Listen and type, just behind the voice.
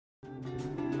We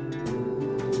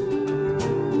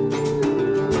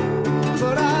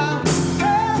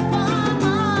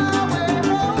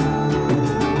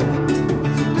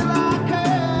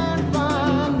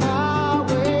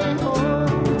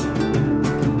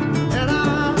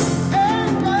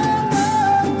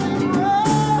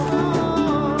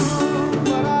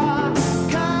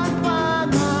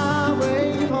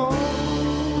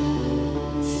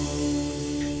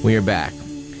are back.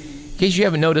 In case you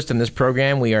haven't noticed in this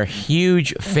program, we are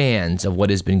huge fans of what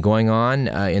has been going on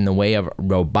in the way of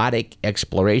robotic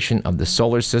exploration of the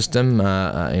solar system.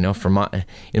 In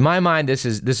my mind, this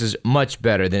is much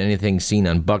better than anything seen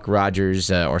on Buck Rogers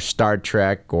or Star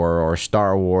Trek or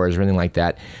Star Wars or anything like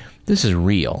that. This is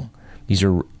real. These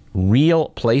are real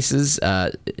places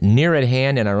near at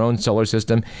hand in our own solar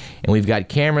system, and we've got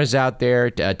cameras out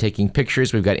there taking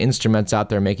pictures. We've got instruments out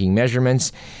there making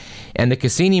measurements. And the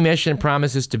Cassini mission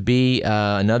promises to be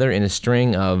another in a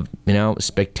string of,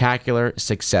 spectacular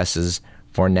successes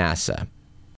for NASA.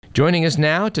 Joining us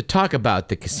now to talk about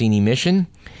the Cassini mission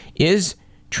is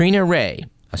Trina Ray,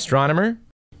 astronomer.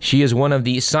 She is one of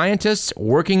the scientists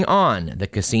working on the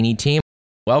Cassini team.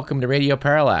 Welcome to Radio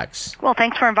Parallax. Well,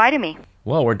 thanks for inviting me.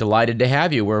 Well, we're delighted to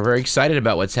have you. We're very excited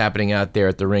about what's happening out there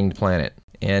at the Ringed Planet.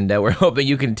 And we're hoping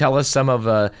you can tell us some of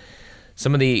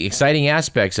the exciting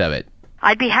aspects of it.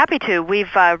 I'd be happy to.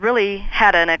 We've really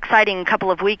had an exciting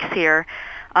couple of weeks here.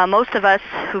 Most of us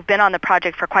who've been on the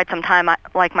project for quite some time,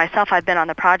 like myself, I've been on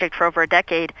the project for over a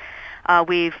decade.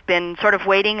 We've been sort of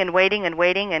waiting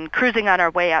and cruising on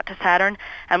our way out to Saturn.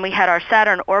 And we had our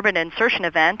Saturn orbit insertion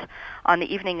event on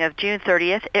the evening of June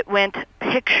 30th. It went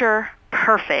picture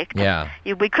perfect. Yeah.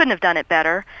 We couldn't have done it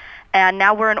better. And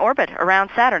now we're in orbit around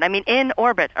Saturn. in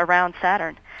orbit around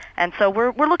Saturn. And so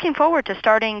we're looking forward to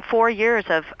starting 4 years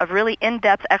of really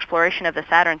in-depth exploration of the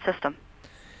Saturn system.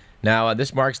 Now,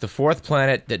 this marks the fourth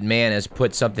planet that man has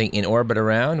put something in orbit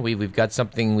around. We've got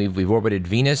something, we've orbited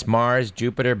Venus, Mars,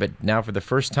 Jupiter, but now for the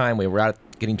first time we were out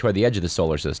getting toward the edge of the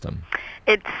solar system.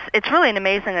 It's really an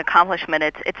amazing accomplishment.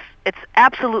 It's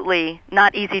absolutely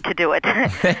not easy to do it.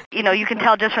 You can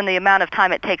tell just from the amount of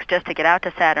time it takes just to get out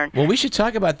to Saturn. Well, we should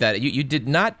talk about that. You did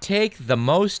not take the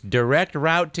most direct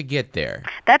route to get there.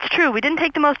 That's true. We didn't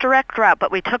take the most direct route,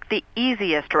 but we took the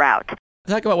easiest route.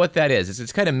 Talk about what that is.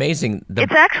 It's kind of amazing.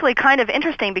 It's actually kind of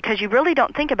interesting because you really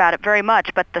don't think about it very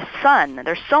much, but the sun,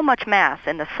 there's so much mass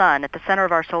in the sun at the center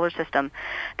of our solar system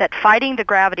that fighting the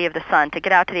gravity of the sun to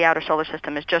get out to the outer solar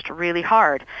system is just really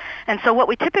hard. And so what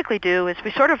we typically do is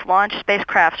we sort of launch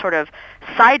spacecraft sort of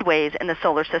sideways in the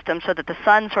solar system so that the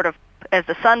sun sort of, as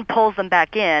the sun pulls them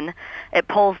back in, it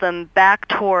pulls them back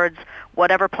towards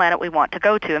whatever planet we want to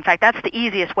go to. In fact, that's the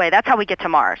easiest way. That's how we get to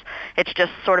Mars. It's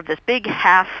just sort of this big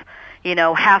half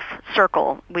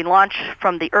circle. We launch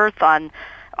from the Earth on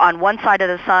one side of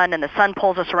the sun, and the sun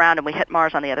pulls us around, and we hit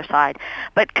Mars on the other side.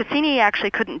 But Cassini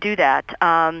actually couldn't do that.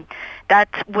 That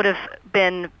would have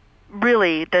been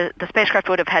really, the spacecraft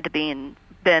would have had to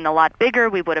been a lot bigger.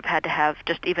 We would have had to have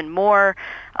just even more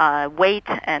weight,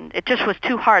 and it just was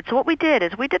too hard. So what we did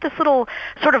is we did this little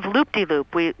sort of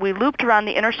loop-de-loop. We looped around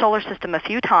the inner solar system a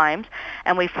few times,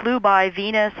 and we flew by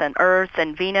Venus and Earth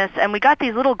and Venus, and we got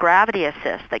these little gravity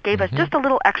assists that gave us just a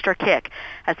little extra kick.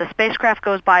 As the spacecraft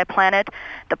goes by a planet,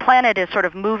 the planet is sort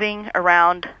of moving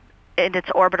around in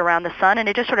its orbit around the sun, and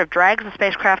it just sort of drags the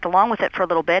spacecraft along with it for a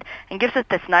little bit and gives it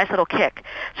this nice little kick.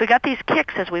 So we got these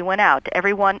kicks as we went out.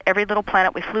 Every little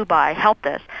planet we flew by helped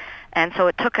us. And so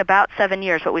it took about 7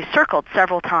 years, but we circled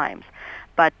several times.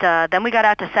 But then we got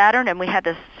out to Saturn, and we had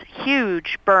this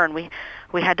huge burn.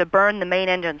 We had to burn the main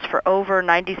engines for over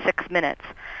 96 minutes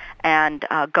and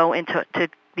go into to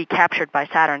be captured by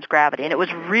Saturn's gravity, and it was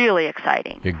really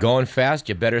exciting. You're going fast,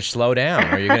 you better slow down,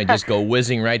 or you're going to just go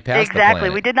whizzing right past the Exactly.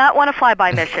 planet. We did not want a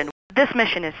flyby mission. This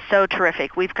mission is so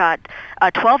terrific. We've got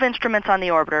 12 instruments on the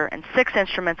orbiter and 6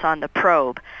 instruments on the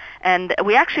probe. And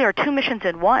we actually are 2 missions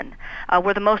in one.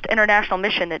 We're the most international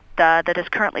mission that is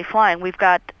currently flying. We've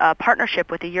got a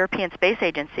partnership with the European Space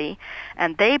Agency,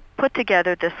 and they put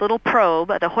together this little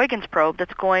probe, the Huygens probe,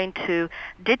 that's going to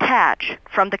detach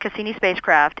from the Cassini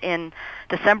spacecraft in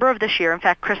December of this year, in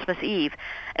fact, Christmas Eve.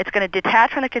 It's going to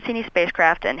detach from the Cassini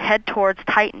spacecraft and head towards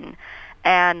Titan,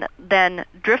 and then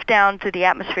drift down through the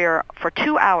atmosphere for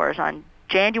 2 hours on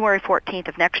January 14th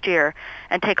of next year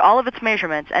and take all of its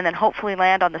measurements and then hopefully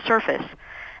land on the surface.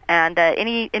 And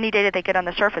any data they get on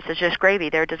the surface is just gravy.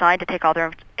 They're designed to take all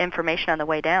their information on the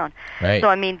way down. Right.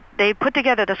 So, they put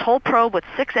together this whole probe with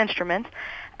 6 instruments,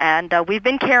 And we've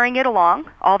been carrying it along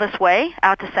all this way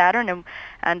out to Saturn,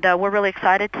 and we're really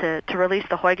excited to release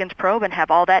the Huygens probe and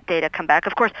have all that data come back.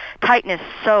 Of course, Titan is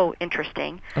so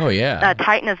interesting. Oh, yeah.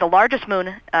 Titan is the largest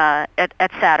moon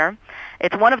at Saturn.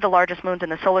 It's one of the largest moons in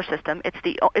the solar system. It's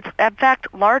in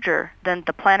fact larger than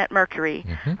the planet Mercury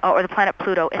or the planet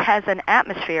Pluto. It has an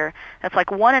atmosphere that's like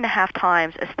 1.5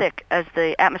 times as thick as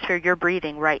the atmosphere you're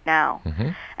breathing right now.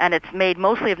 And it's made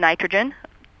mostly of nitrogen,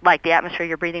 like the atmosphere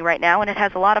you're breathing right now, and it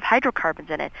has a lot of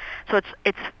hydrocarbons in it. So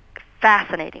it's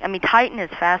fascinating. I mean, Titan is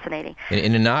fascinating.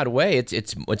 In an odd way,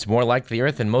 it's more like the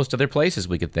Earth than most other places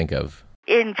we could think of.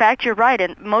 In fact, you're right,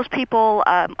 and most people,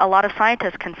 a lot of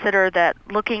scientists consider that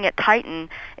looking at Titan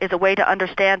is a way to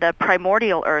understand the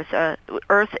primordial Earth.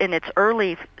 Earth in its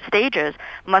early stages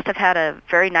must have had a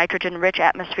very nitrogen-rich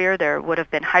atmosphere. There would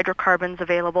have been hydrocarbons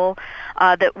available.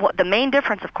 The main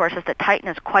difference, of course, is that Titan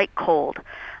is quite cold,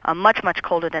 much, much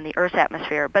colder than the Earth's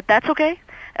atmosphere. But that's okay.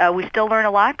 We still learn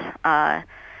a lot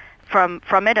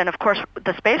from it, and of course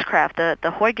the spacecraft,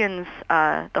 the Huygens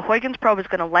probe is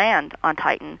going to land on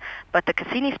Titan, but the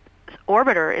Cassini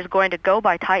orbiter is going to go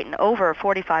by Titan over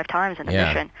 45 times in the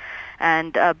mission,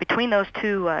 and between those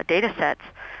two data sets,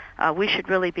 we should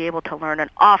really be able to learn an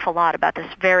awful lot about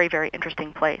this very, very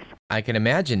interesting place. I can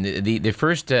imagine the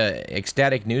first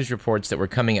ecstatic news reports that were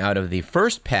coming out of the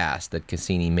first pass that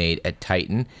Cassini made at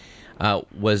Titan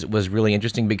was really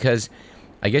interesting, because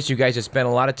I guess you guys have spent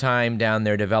a lot of time down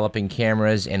there developing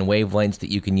cameras and wavelengths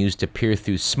that you can use to peer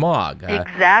through smog.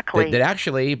 Exactly. That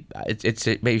actually,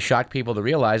 it may shock people to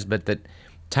realize, but that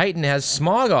Titan has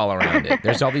smog all around it.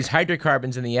 There's all these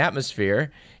hydrocarbons in the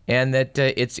atmosphere, and that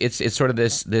it's sort of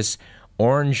this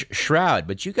orange shroud.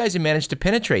 But you guys have managed to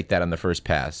penetrate that on the first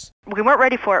pass. We weren't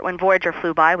ready for it when Voyager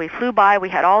flew by. We flew by. We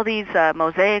had all these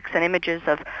mosaics and images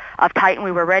of Titan.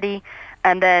 We were ready.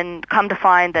 And then come to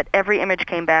find that every image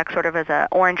came back sort of as an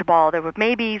orange ball. There were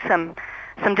maybe some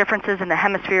differences in the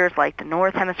hemispheres, like the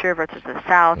north hemisphere versus the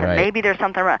south, and maybe there's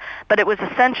something wrong. But it was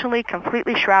essentially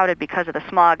completely shrouded because of the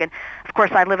smog. And, of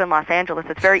course, I live in Los Angeles.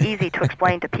 It's very easy to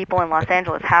explain to people in Los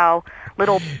Angeles how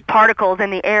little particles in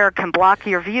the air can block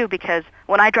your view, because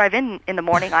when I drive in the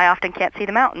morning, I often can't see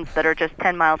the mountains that are just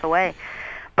 10 miles away.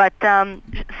 But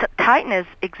Titan is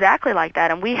exactly like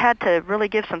that, and we had to really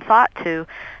give some thought to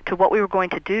what we were going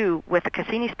to do with the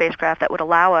Cassini spacecraft that would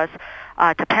allow us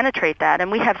to penetrate that. And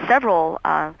we have several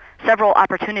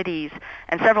opportunities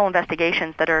and several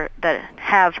investigations that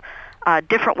have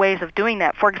different ways of doing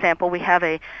that. For example, we have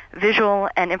a visual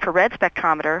and infrared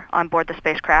spectrometer on board the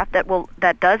spacecraft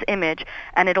that does image,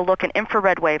 and it'll look in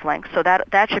infrared wavelengths. So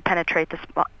that should penetrate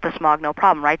the smog no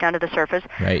problem, right down to the surface.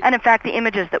 Right. And in fact, the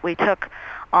images that we took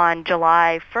on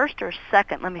July 1st or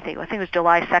 2nd, let me think, I think it was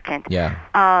July 2nd. Yeah.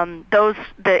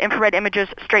 The infrared images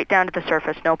straight down to the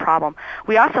surface, no problem.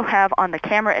 We also have on the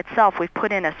camera itself, we've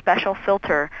put in a special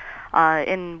filter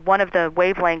in one of the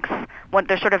wavelengths.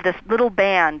 There's sort of this little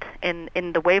band in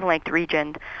the wavelength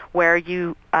region where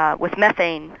you, with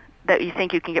methane, that you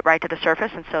think you can get right to the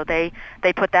surface, and so they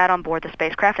put that on board the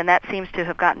spacecraft, and that seems to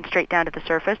have gotten straight down to the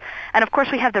surface. And of course,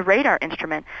 we have the radar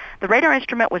instrument. The radar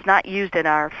instrument was not used in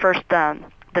our first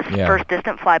first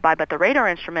distant flyby, but the radar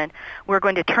instrument, we're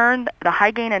going to turn the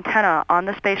high-gain antenna on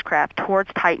the spacecraft towards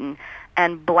Titan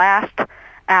and blast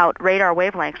out radar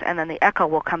wavelengths, and then the echo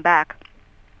will come back,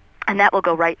 and that will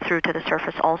go right through to the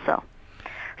surface also.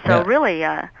 So really,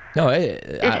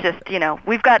 it's just,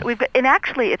 we've got, and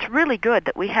actually it's really good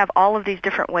that we have all of these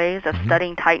different ways of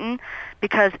studying Titan,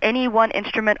 because any one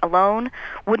instrument alone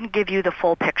wouldn't give you the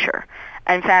full picture.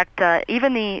 In fact,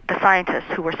 even the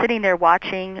scientists who were sitting there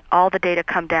watching all the data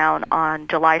come down on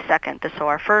July 2nd, so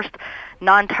our first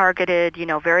non-targeted,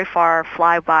 very far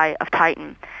flyby of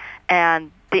Titan,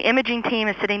 and the imaging team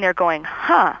is sitting there going,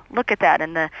 look at that,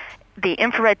 and the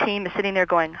infrared team is sitting there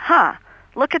going,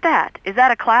 look at that. Is that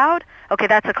a cloud? Okay,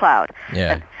 that's a cloud.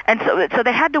 Yeah. And so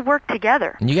they had to work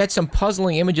together. And you got some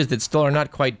puzzling images that still are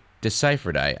not quite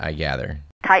deciphered, I gather.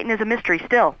 Titan is a mystery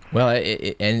still. Well,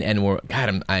 and we're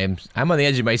I'm on the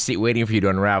edge of my seat waiting for you to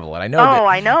unravel it. I know.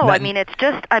 I know.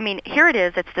 Here it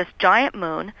is. It's this giant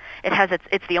moon.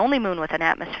 It's the only moon with an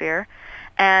atmosphere,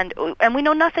 and we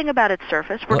know nothing about its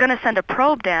surface. We're going to send a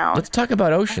probe down. Let's talk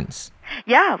about oceans.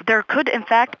 Yeah, there could in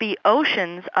fact be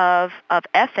oceans of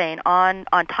ethane on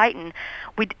Titan.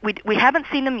 We haven't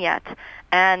seen them yet,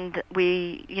 And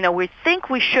we think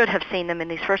we should have seen them in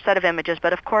these first set of images,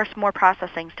 but of course more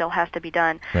processing still has to be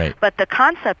done. Right. But the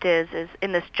concept is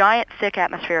in this giant thick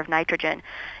atmosphere of nitrogen,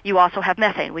 you also have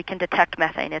methane. We can detect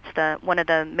methane. It's one of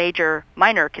the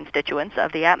minor constituents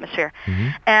of the atmosphere. Mm-hmm.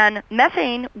 And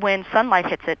methane, when sunlight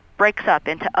hits it, breaks up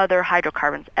into other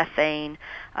hydrocarbons, ethane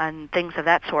and things of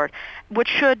that sort, which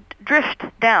should drift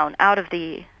down out of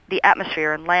the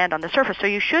atmosphere and land on the surface. So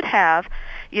you should have,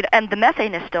 and the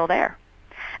methane is still there.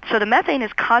 So the methane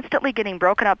is constantly getting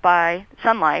broken up by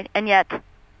sunlight, and yet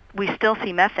we still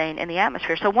see methane in the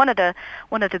atmosphere. So one of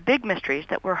the big mysteries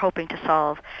that we're hoping to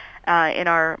solve in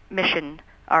our mission,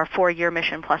 our 4-year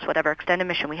mission plus whatever extended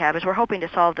mission we have, is we're hoping to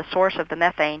solve the source of the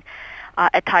methane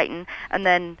at Titan. And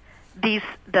then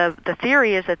the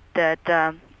theory is that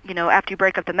after you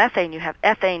break up the methane, you have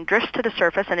ethane drifts to the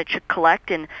surface, and it should collect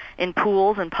in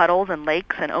pools and puddles and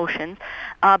lakes and oceans.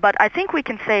 But I think we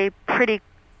can say pretty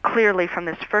clearly from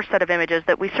this first set of images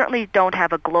that we certainly don't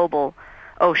have a global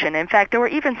ocean. In fact, there were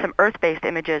even some Earth-based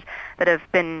images that have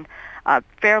been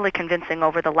fairly convincing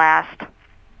over the last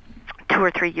 2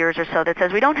 or 3 years or so that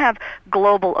says we don't have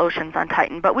global oceans on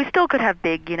Titan, but we still could have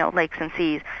big, lakes and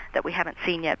seas that we haven't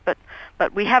seen yet. But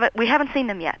we haven't seen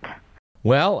them yet.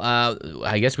 Well,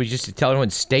 I guess we just tell everyone,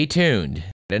 stay tuned.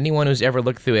 Anyone who's ever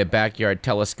looked through a backyard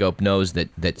telescope knows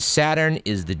that Saturn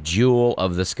is the jewel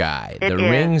of the sky. The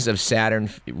rings of Saturn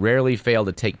rarely fail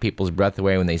to take people's breath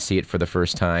away when they see it for the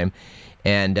first time.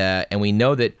 And we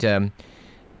know that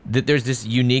there's this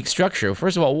unique structure.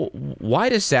 First of all, why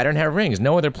does Saturn have rings?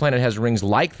 No other planet has rings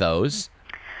like those.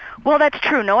 Well, that's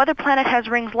true. No other planet has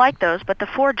rings like those, but the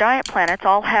 4 giant planets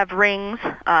all have rings,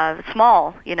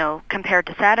 small, compared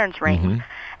to Saturn's rings. Mm-hmm.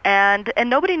 And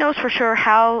nobody knows for sure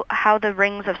how the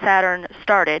rings of Saturn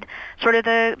started. Sort of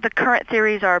the current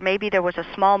theories are maybe there was a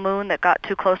small moon that got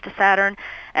too close to Saturn,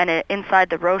 and inside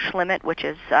the Roche limit, which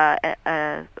is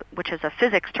a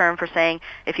physics term for saying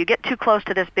if you get too close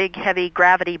to this big heavy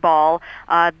gravity ball,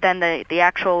 then the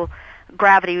actual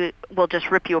gravity will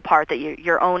just rip you apart, that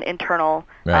your own internal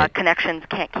connections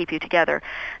can't keep you together.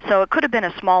 So it could have been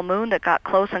a small moon that got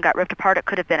close and got ripped apart. It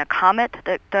could have been a comet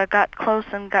that got close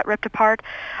and got ripped apart.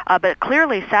 But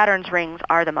clearly Saturn's rings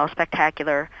are the most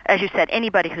spectacular. As you said,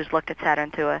 anybody who's looked at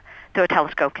Saturn through a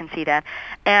telescope can see that.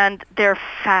 And they're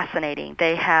fascinating.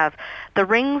 The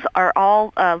rings are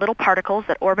all little particles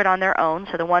that orbit on their own.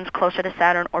 So the ones closer to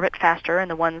Saturn orbit faster, and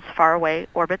the ones far away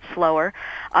orbit slower.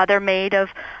 They're made of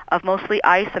mostly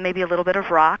ice and maybe a little bit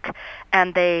of rock,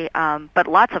 and but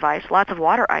lots of ice, lots of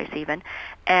water ice even,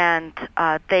 and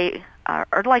they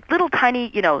are like little tiny,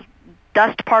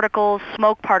 dust particles,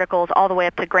 smoke particles, all the way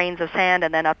up to grains of sand,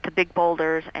 and then up to big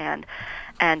boulders and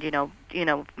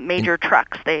major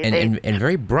trucks. And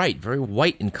very bright, very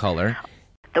white in color.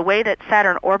 The way that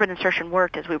Saturn orbit insertion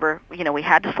worked is we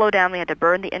had to slow down. We had to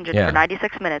burn the engine for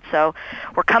 96 minutes. So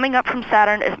we're coming up from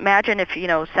Saturn. Imagine if,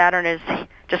 Saturn is,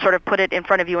 just sort of put it in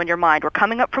front of you in your mind. We're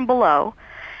coming up from below,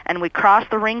 and we cross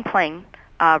the ring plane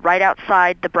right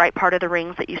outside the bright part of the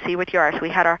rings that you see with your eye. So we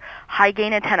had our high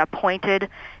gain antenna pointed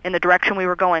in the direction we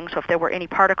were going. So if there were any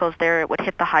particles there, it would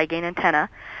hit the high gain antenna.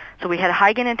 So we had a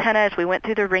high gain antenna as we went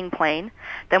through the ring plane.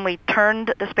 Then we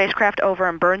turned the spacecraft over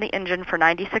and burned the engine for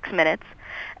 96 minutes.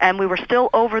 And we were still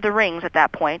over the rings at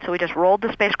that point, so we just rolled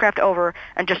the spacecraft over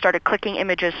and just started clicking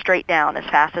images straight down as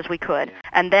fast as we could.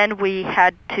 And then we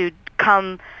had to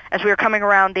as we were coming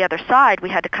around the other side, we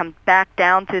had to come back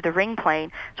down through the ring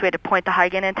plane, so we had to point the high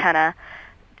gain antenna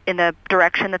in the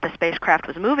direction that the spacecraft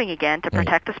was moving again to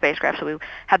protect the spacecraft. So we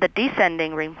had the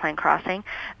descending ring plane crossing.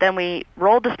 Then we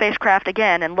rolled the spacecraft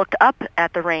again and looked up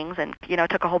at the rings and,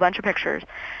 took a whole bunch of pictures.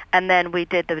 And then we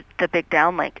did the big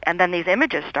downlink. And then these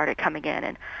images started coming in.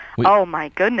 And, oh, my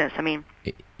goodness. I mean,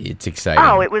 it's exciting.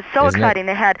 Oh, it was so exciting.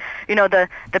 They had, the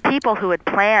people who had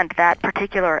planned that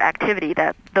particular activity,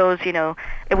 it was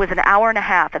an hour and a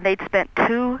half. And they'd spent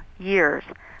 2 years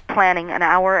planning an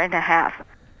hour and a half.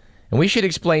 And we should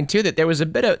explain too that there was a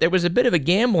bit of a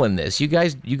gamble in this. You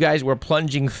guys were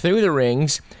plunging through the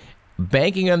rings,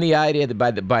 banking on the idea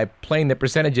that by playing the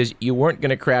percentages, you weren't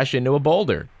going to crash into a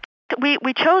boulder.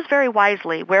 We chose very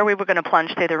wisely where we were going to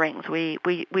plunge through the rings. We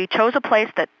chose a place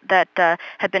that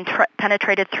had been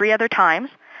penetrated 3 other times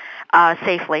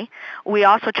safely. We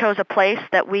also chose a place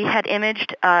that we had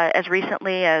imaged as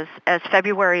recently as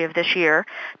February of this year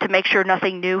to make sure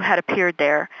nothing new had appeared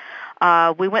there.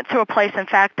 We went through a place, in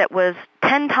fact, that was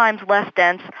 10 times less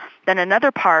dense than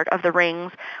another part of the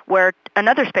rings where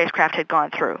another spacecraft had gone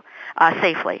through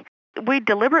safely. We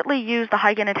deliberately use the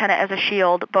Huygens antenna as a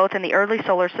shield, both in the early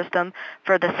solar system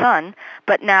for the sun,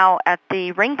 but now at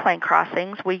the ring plane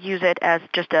crossings, we use it as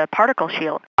just a particle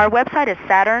shield. Our website is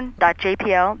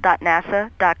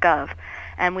saturn.jpl.nasa.gov,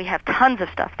 and we have tons of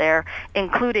stuff there,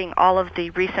 including all of the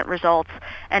recent results.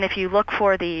 And if you look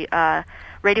for the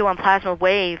radio and plasma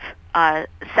wave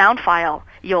sound file,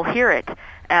 you'll hear it,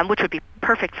 which would be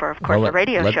perfect for, of course, a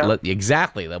radio show.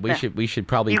 Exactly. We should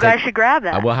probably. You guys should grab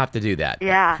that. We'll have to do that.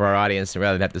 Yeah. For our audience,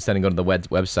 rather than have to send and go to the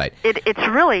website. It's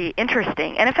really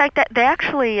interesting, and in fact, they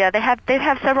actually they have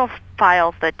several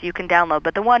files that you can download,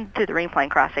 but the one through the ring plane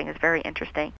crossing is very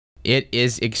interesting. It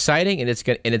is exciting, and it's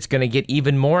going to get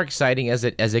even more exciting as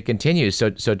it continues. So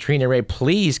Trina Ray,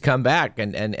 please come back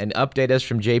and update us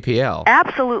from JPL.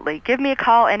 Absolutely. Give me a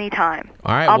call anytime.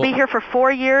 All right. I'll be here for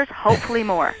 4 years, hopefully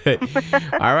more.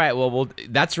 All right. Well,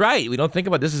 that's right. We don't think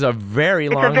about this. This is a very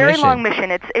long mission. It's a very long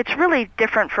mission. It's really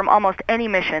different from almost any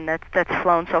mission that's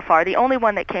flown so far. The only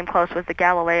one that came close was the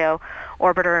Galileo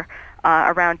orbiter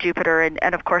around Jupiter,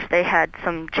 and of course they had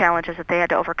some challenges that they had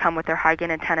to overcome with their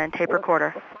Huygens antenna and tape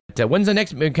recorder. When's the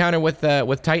next encounter with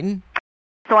Titan?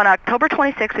 So on October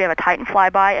 26th, we have a Titan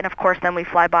flyby, and of course then we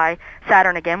fly by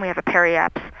Saturn again. We have a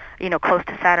periaps, close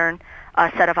to Saturn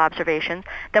set of observations.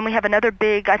 Then we have another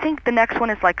big, I think the next one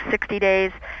is like 60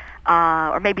 days,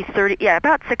 or maybe 30,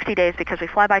 about 60 days, because we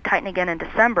fly by Titan again in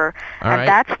December,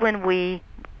 that's when we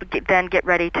then get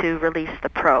ready to release the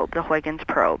probe, the Huygens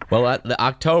probe. Well,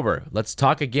 October. Let's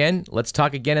talk again. Let's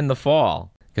talk again in the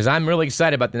fall, because I'm really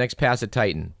excited about the next pass at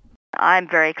Titan. I'm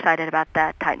very excited about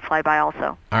that Titan flyby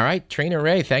also. All right, Trina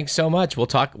Ray, thanks so much. We'll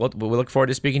talk. We'll look forward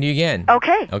to speaking to you again.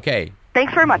 Okay.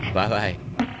 Thanks very much. Bye-bye.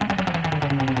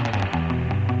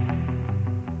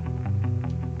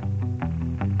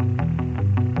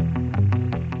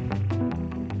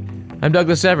 I'm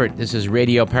Douglas Everett. This is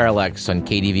Radio Parallax on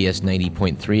KDVS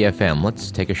 90.3 FM.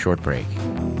 Let's take a short break.